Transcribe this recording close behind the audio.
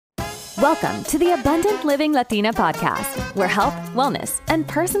Welcome to the Abundant Living Latina podcast, where health, wellness, and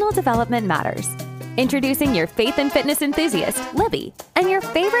personal development matters. Introducing your faith and fitness enthusiast, Libby, and your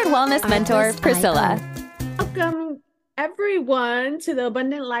favorite wellness mentor, Priscilla. Welcome, everyone, to the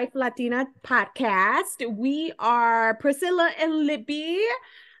Abundant Life Latina podcast. We are Priscilla and Libby,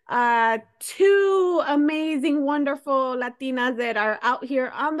 two amazing, wonderful Latinas that are out here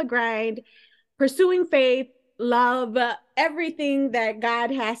on the grind, pursuing faith, love, everything that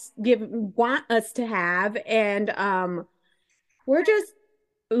God has want us to have. And we're just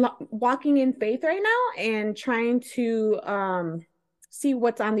walking in faith right now and trying to see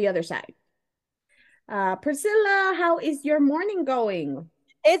what's on the other side. Priscilla, how is your morning going?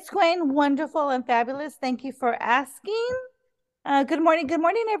 It's going wonderful and fabulous. Thank you for asking. Good morning. Good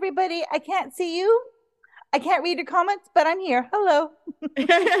morning, everybody. I can't see you. I can't read your comments, but I'm here. Hello.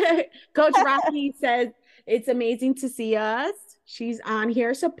 Coach Rocky says, it's amazing to see us. She's on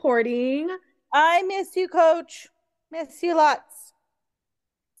here supporting. I miss you, Coach. Miss you lots.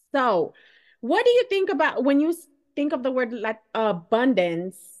 So, what do you think about when you think of the word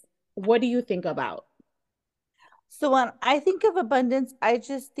abundance? What do you think about? So when I think of abundance, I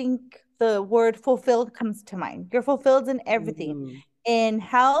just think the word fulfilled comes to mind. You're fulfilled in everything, in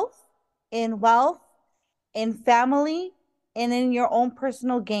health, in wealth, in family, and in your own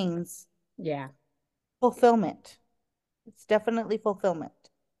personal gains. Yeah. Fulfillment. It's definitely fulfillment.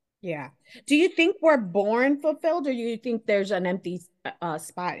 Yeah. Do you think we're born fulfilled, or do you think there's an empty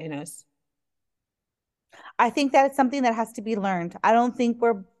spot in us? I think that it's something that has to be learned. I don't think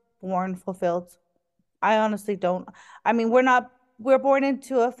we're born fulfilled. I honestly don't. I mean, we're born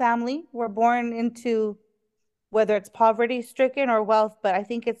into a family. We're born into whether it's poverty stricken or wealth, but I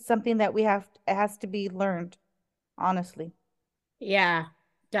think it's something that it has to be learned, honestly. Yeah,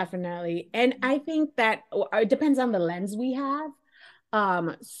 definitely. And I think that it depends on the lens we have.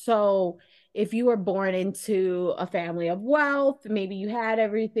 So if you were born into a family of wealth, maybe you had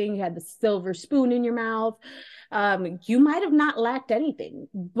everything, you had the silver spoon in your mouth, you might have not lacked anything,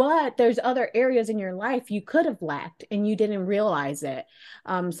 but there's other areas in your life you could have lacked and you didn't realize it.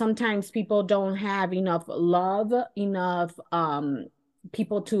 Sometimes people don't have enough love, enough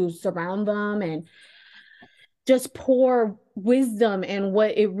people to surround them and just pour wisdom and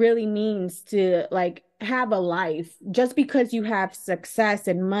what it really means to like have a life. Just because you have success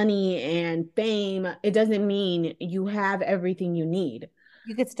and money and fame, it doesn't mean you have everything you need.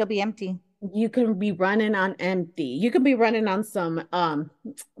 You could still be empty. You can be running on empty. You could be running on some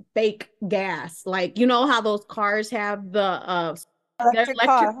fake gas. Like, you know how those cars have the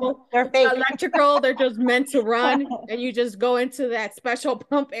electrical. They're fake. Electrical, they're just meant to run, and you just go into that special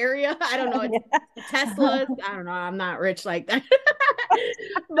pump area. I don't know, Teslas. I don't know. I'm not rich like that,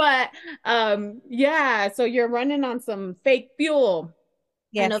 but yeah. So you're running on some fake fuel,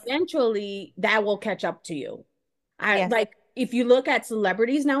 and eventually that will catch up to you. Like if you look at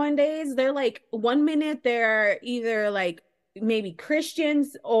celebrities nowadays, they're like 1 minute they're either like maybe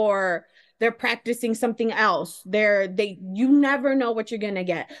Christians or they're practicing something else. You never know what you're gonna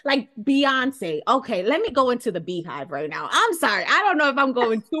get. Like Beyonce. Okay, let me go into the beehive right now. I'm sorry. I don't know if I'm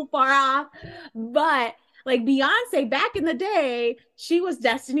going too far off, but like Beyonce back in the day, she was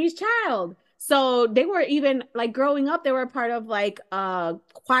Destiny's Child. So they were even like growing up, they were part of like a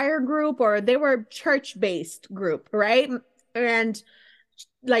choir group or they were church-based group, right? And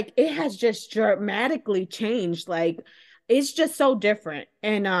like it has just dramatically changed. Like it's just so different.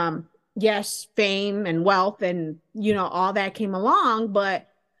 And yes, fame and wealth and, you know, all that came along, but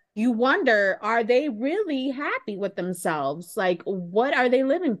you wonder, are they really happy with themselves? Like, what are they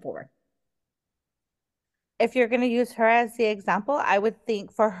living for? If you're going to use her as the example, I would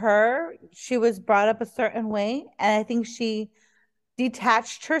think for her, she was brought up a certain way. And I think she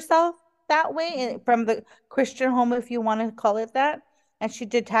detached herself that way from the Christian home, if you want to call it that. And she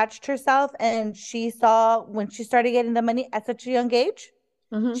detached herself and she saw when she started getting the money at such a young age,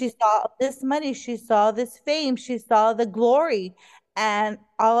 she saw this money, she saw this fame, she saw the glory, and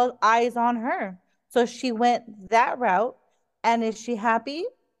all eyes on her. So she went that route. And is she happy?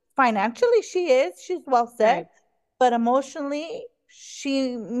 Financially, she is. She's well set. Right. But emotionally,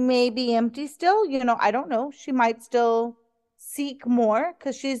 she may be empty still. You know, I don't know. She might still seek more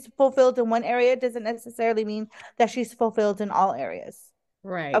because she's fulfilled in one area. Doesn't necessarily mean that she's fulfilled in all areas.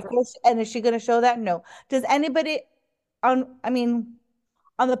 Right. Of course. And is she going to show that? No. Does anybody on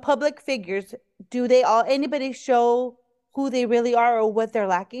the public figures, anybody show who they really are or what they're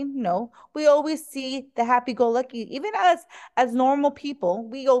lacking? No. We always see the happy-go-lucky. Even us as normal people,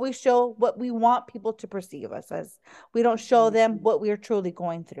 we always show what we want people to perceive us as. We don't show them what we are truly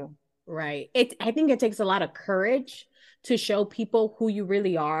going through. Right. I think it takes a lot of courage to show people who you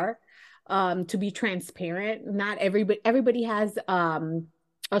really are, to be transparent. Not everybody has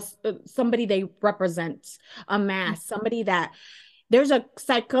somebody they represent, a mass, somebody that there's a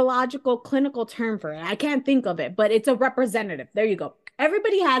psychological clinical term for it. I can't think of it, but it's a representative. There you go.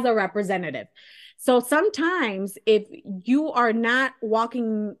 Everybody has a representative. So sometimes if you are not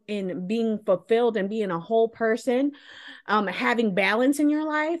walking in being fulfilled and being a whole person, having balance in your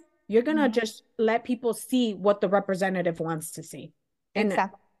life, you're going to just let people see what the representative wants to see. And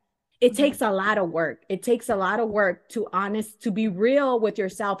Exactly. it takes a lot of work. It takes a lot of work to be real with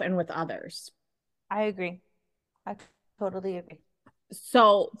yourself and with others. I agree. I totally agree.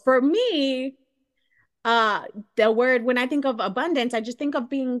 So for me, the word, when I think of abundance, I just think of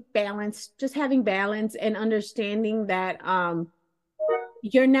being balanced, just having balance and understanding that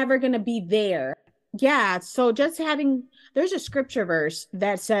you're never going to be there. Yeah. So just there's a scripture verse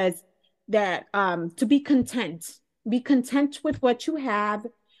that says that to be content with what you have,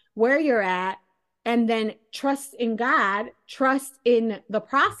 where you're at, and then trust in God, trust in the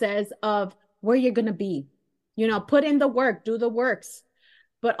process of where you're going to be. Put in the work, do the works.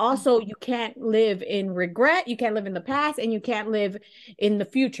 But also you can't live in regret. You can't live in the past, and you can't live in the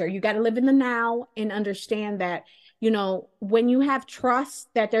future. You got to live in the now and understand that, when you have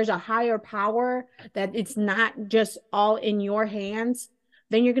trust that there's a higher power, that it's not just all in your hands,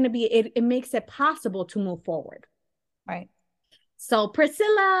 then you're going to it makes it possible to move forward. Right. So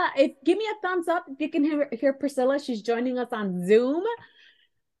Priscilla, give me a thumbs up if you can hear Priscilla. She's joining us on Zoom.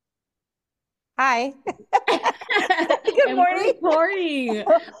 Hi. Good morning.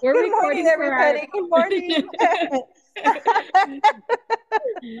 We're Good morning, everybody. Good morning.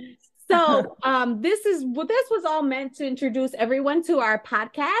 So this was all meant to introduce everyone to our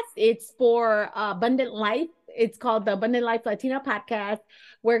podcast. It's for Abundant Life. It's called the Abundant Life Latina Podcast.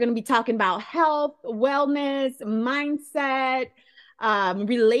 We're going to be talking about health, wellness, mindset,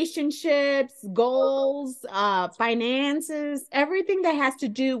 relationships, goals, finances, everything that has to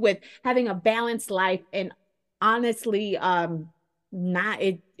do with having a balanced life. And honestly,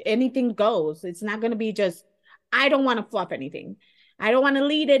 anything goes. It's not going to be just, I don't want to fluff anything. I don't want to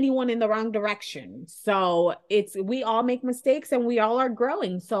lead anyone in the wrong direction. So we all make mistakes and we all are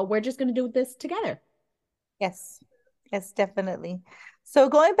growing. So we're just going to do this together. Yes, definitely. So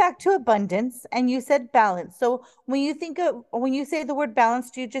going back to abundance, and you said balance. So when you say the word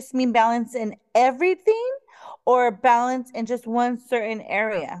balance, do you just mean balance in everything, or balance in just one certain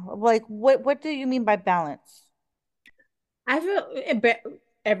area? Like what do you mean by balance? I feel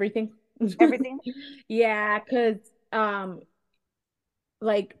everything. Everything? Yeah, because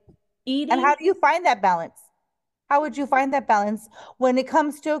like eating. And how do you find that balance? How would you find that balance when it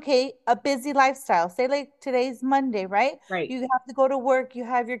comes to, a busy lifestyle? Say like today's Monday, right? Right. You have to go to work. You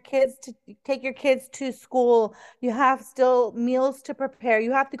have take your kids to school. You have still meals to prepare.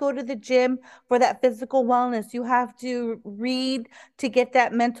 You have to go to the gym for that physical wellness. You have to read to get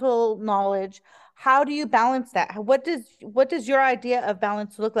that mental knowledge. How do you balance that? What does your idea of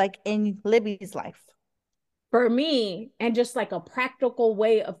balance look like in Libby's life? For me, and just like a practical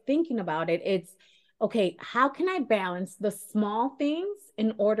way of thinking about it, it's okay, how can I balance the small things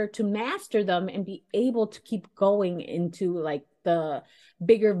in order to master them and be able to keep going into like the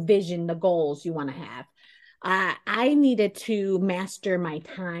bigger vision, the goals you want to have? I needed to master my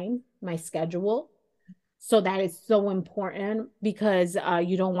time, my schedule. So that is so important, because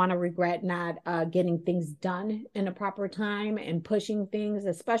you don't want to regret not getting things done in a proper time and pushing things,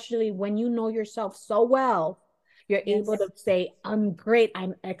 especially when you know yourself so well. You're able to say, I'm great.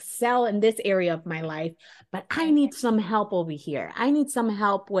 I'm excel in this area of my life, but I need some help over here. I need some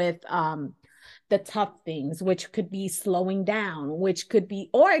help with the tough things, which could be slowing down, or it could be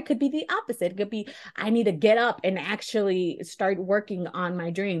the opposite. It could be, I need to get up and actually start working on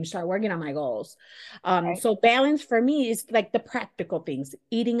my dreams, start working on my goals. So balance for me is like the practical things,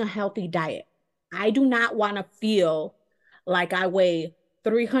 eating a healthy diet. I do not want to feel like I weigh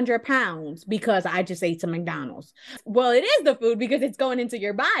 300 pounds because I just ate some McDonald's. Well, it is the food because it's going into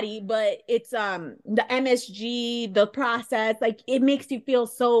your body, but it's the MSG, the process, like it makes you feel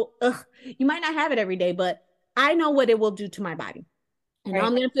so, you might not have it every day, but I know what it will do to my body. I know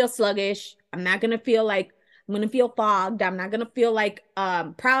I'm going to feel sluggish. I'm not going to feel like, I'm going to feel fogged. I'm not going to feel like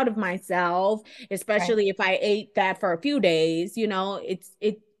proud of myself, especially if I ate that for a few days.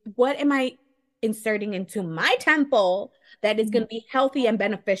 What am I inserting into my temple that is going to be healthy and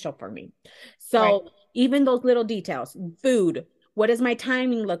beneficial for me? So even those little details, food, what does my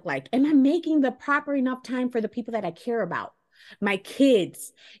timing look like? Am I making the proper enough time for the people that I care about? My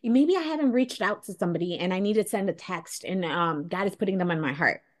kids, maybe I haven't reached out to somebody and I need to send a text, and God is putting them on my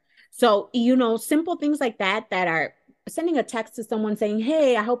heart. So, simple things like that are sending a text to someone saying,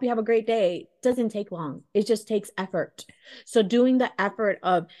 hey, I hope you have a great day, doesn't take long. It just takes effort. So doing the effort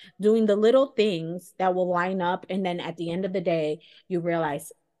of doing the little things that will line up, and then at the end of the day, you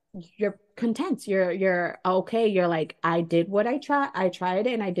realize you're content. You're okay. You're like, I did what I tried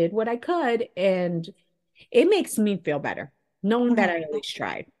and I did what I could. And it makes me feel better knowing that I at least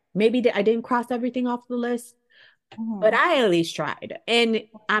tried. Maybe I didn't cross everything off the list, but I at least tried. And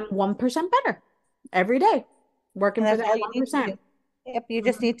I'm 1% better every day, working for that 1%. Yep, you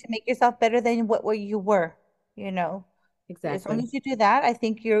just need to make yourself better than what you were, you know. Exactly. As long as you do that, I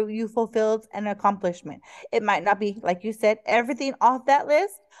think you fulfilled an accomplishment. It might not be, like you said, everything off that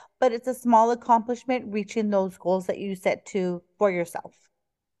list, but it's a small accomplishment reaching those goals that you set to for yourself.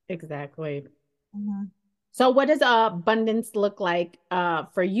 Exactly. So what does abundance look like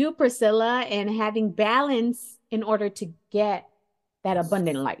for you, Priscilla, and having balance in order to get that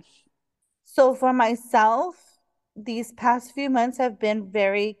abundant life? So for myself, these past few months have been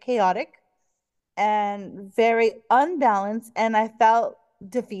very chaotic and very unbalanced, and I felt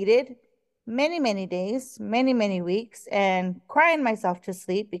defeated many days, many weeks, and crying myself to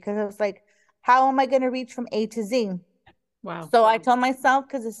sleep because I was like, how am I going to reach from A to Z? Wow. So I told myself,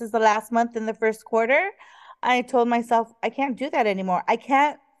 because this is the last month in the first quarter, I told myself I can't do that anymore. I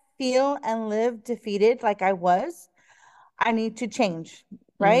can't feel and live defeated like I was. I need to change,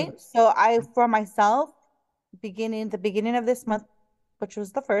 right? So for myself, the beginning of this month, which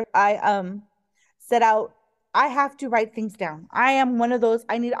was the first, I set out, I have to write things down. I am one of those,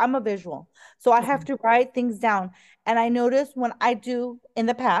 I'm a visual. So I have to write things down. And I noticed when I do in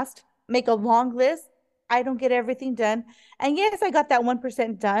the past, make a long list, I don't get everything done. And yes, I got that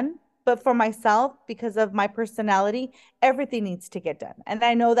 1% done, but for myself, because of my personality, everything needs to get done. And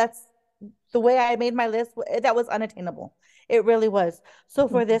I know that's the way I made my list, that was unattainable. It really was. So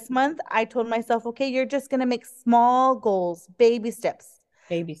for this month, I told myself, okay, you're just going to make small goals, baby steps.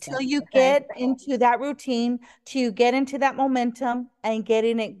 Till you get into that routine, till you get into that momentum and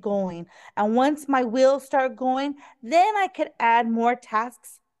getting it going. And once my wheels start going, then I could add more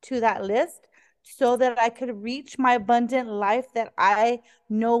tasks to that list so that I could reach my abundant life that I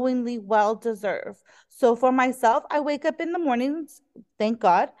knowingly well deserve. So for myself, I wake up in the mornings, thank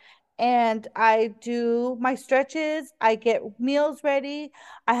God, and I do my stretches. I get meals ready.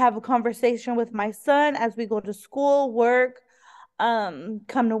 I have a conversation with my son as we go to school, work,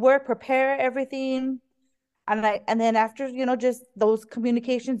 come to work, prepare everything. And then after, just those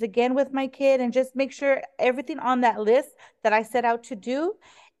communications again with my kid, and just make sure everything on that list that I set out to do,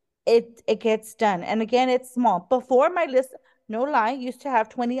 it gets done. And again, it's small. Before, my list, no lie, used to have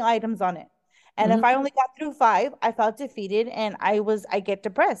 20 items on it. And if I only got through 5, I felt defeated, and I get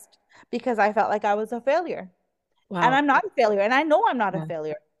depressed because I felt like I was a failure. Wow. And I'm not a failure, and I know I'm not a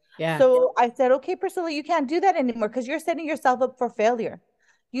failure. Yeah. So I said, okay, Priscilla, you can't do that anymore because you're setting yourself up for failure.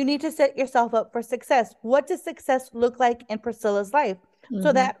 You need to set yourself up for success. What does success look like in Priscilla's life?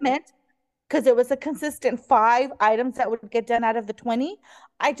 So that meant, because it was a consistent 5 items that would get done out of the 20,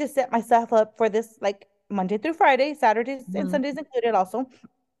 I just set myself up for this, like Monday through Friday, Saturdays and Sundays included also.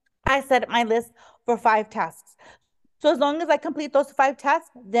 I set my list for 5 tasks. So as long as I complete those 5 tasks,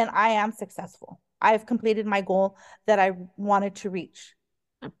 then I am successful. I've completed my goal that I wanted to reach.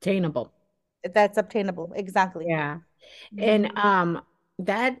 Obtainable. That's obtainable. Exactly. Yeah. And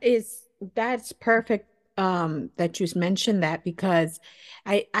that's perfect that you mentioned that, because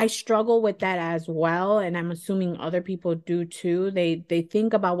I struggle with that as well, and I'm assuming other people do too. They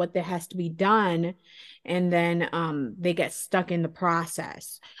think about what there has to be done, and then they get stuck in the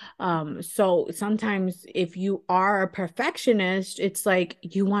process. So sometimes if you are a perfectionist, it's like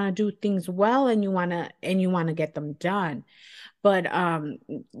you want to do things well, and you want to get them done. But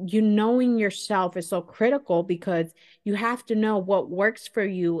you knowing yourself is so critical, because you have to know what works for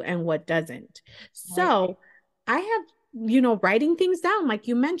you and what doesn't. So I have, writing things down, like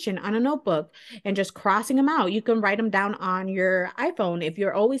you mentioned, on a notebook, and just crossing them out. You can write them down on your iPhone. If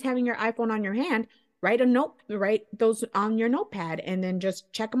you're always having your iPhone on your hand, write those on your notepad, and then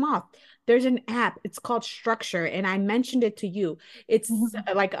just check them off. There's an app, it's called Structure, and I mentioned it to you. It's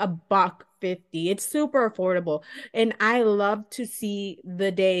like $1.50. It's super affordable, and I love to see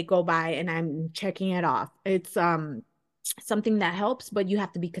the day go by and I'm checking it off. It's something that helps, but you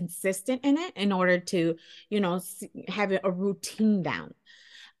have to be consistent in it in order to, have a routine down.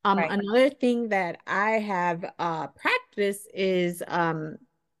 Another thing that I have practiced is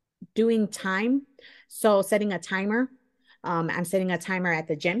doing time. So setting a timer. I'm setting a timer at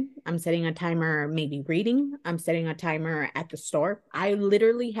the gym. I'm setting a timer, maybe reading. I'm setting a timer at the store. I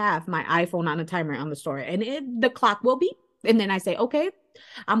literally have my iPhone on a timer on the store, and the clock will beep. And then I say, okay,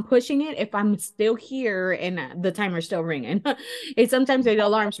 I'm pushing it if I'm still here and the timer's still ringing. It's sometimes the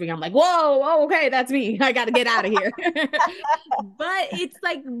alarm's ringing. I'm like, whoa, okay, that's me. I got to get out of here. But it's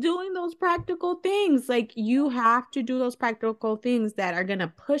like doing those practical things. Like you have to do those practical things that are going to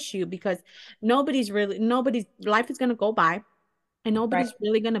push you, because nobody's life is going to go by and nobody's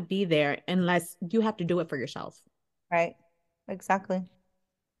really going to be there unless you have to do it for yourself. Right. Exactly.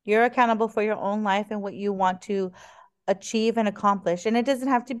 You're accountable for your own life and what you want to achieve and accomplish. And it doesn't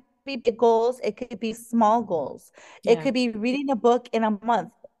have to be big goals. It could be small goals. Yeah. It could be reading a book in a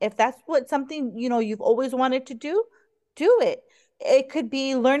month. If that's something, you've always wanted to do it. It could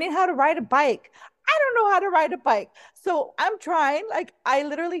be learning how to ride a bike. I don't know how to ride a bike. So I'm trying. Like, I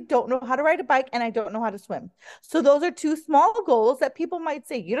literally don't know how to ride a bike and I don't know how to swim. So those are two small goals that people might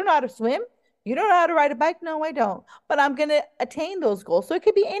say, you don't know how to swim? You don't know how to ride a bike? No, I don't. But I'm going to attain those goals. So it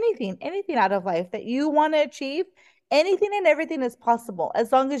could be anything out of life that you want to achieve. Anything and everything is possible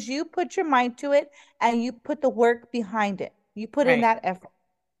as long as you put your mind to it and you put the work behind it. You put in that effort.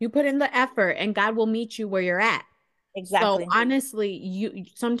 You put in the effort and God will meet you where you're at. Exactly. So honestly, you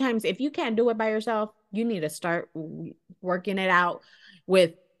sometimes, if you can't do it by yourself, you need to start working it out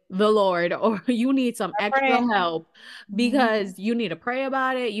with the Lord, or you need some extra help, because you need to pray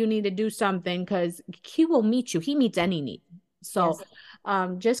about it. You need to do something, because he will meet you. He meets any need. So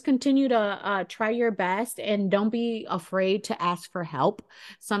just continue to try your best and don't be afraid to ask for help.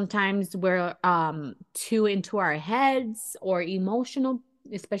 Sometimes we're too into our heads or emotional,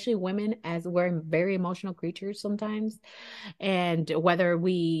 especially women, as we're very emotional creatures sometimes. And whether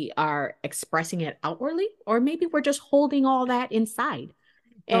we are expressing it outwardly or maybe we're just holding all that inside.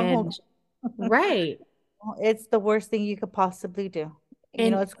 And right. It's the worst thing you could possibly do.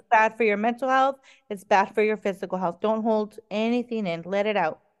 It's bad for your mental health. It's bad for your physical health. Don't hold anything in. Let it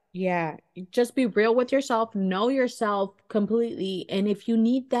out. Yeah. Just be real with yourself. Know yourself completely. And if you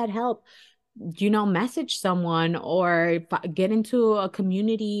need that help, message someone or get into a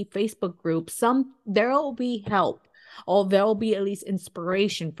community Facebook group. There will be help, or there will be at least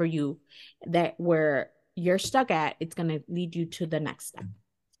inspiration for you, that where you're stuck at, it's going to lead you to the next step.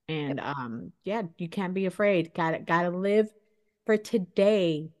 And you can't be afraid. Gotta live for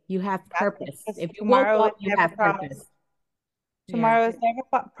today. You have purpose. If you woke up, you have purpose. Tomorrow is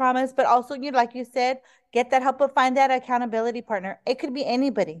never promised, but also, like you said, get that help, but find that accountability partner. It could be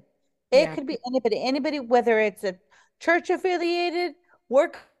anybody. It could be anybody, whether it's a church affiliated,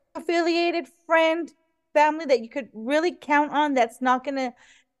 work affiliated, friend, family that you could really count on, that's not going to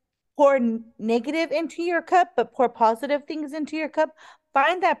pour negative into your cup, but pour positive things into your cup.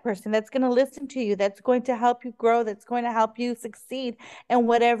 Find that person that's going to listen to you, that's going to help you grow, that's going to help you succeed in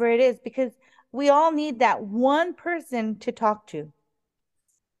whatever it is, because we all need that one person to talk to.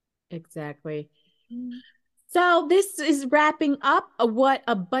 Exactly. So this is wrapping up what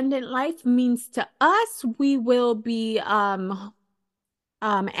abundant life means to us. We will be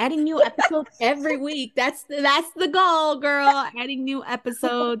adding new episodes every week. That's the goal, girl. Adding new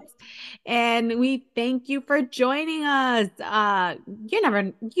episodes. And we thank you for joining us.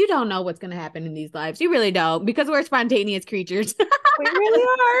 You don't know what's going to happen in these lives. You really don't, because we're spontaneous creatures. We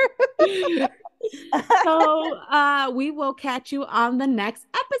really are. So we will catch you on the next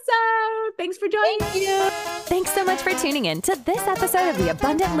episode. Thanks for joining. Thank you. Thanks so much for tuning in to this episode of the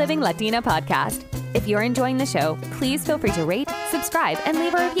Abundant Living Latina podcast. If you're enjoying the show, please feel free to rate, subscribe, and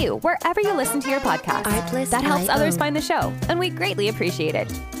leave a review wherever you listen to your podcast. That helps others find the show, and we greatly appreciate it.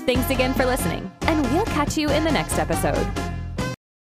 Thanks again for listening, and we'll catch you in the next episode.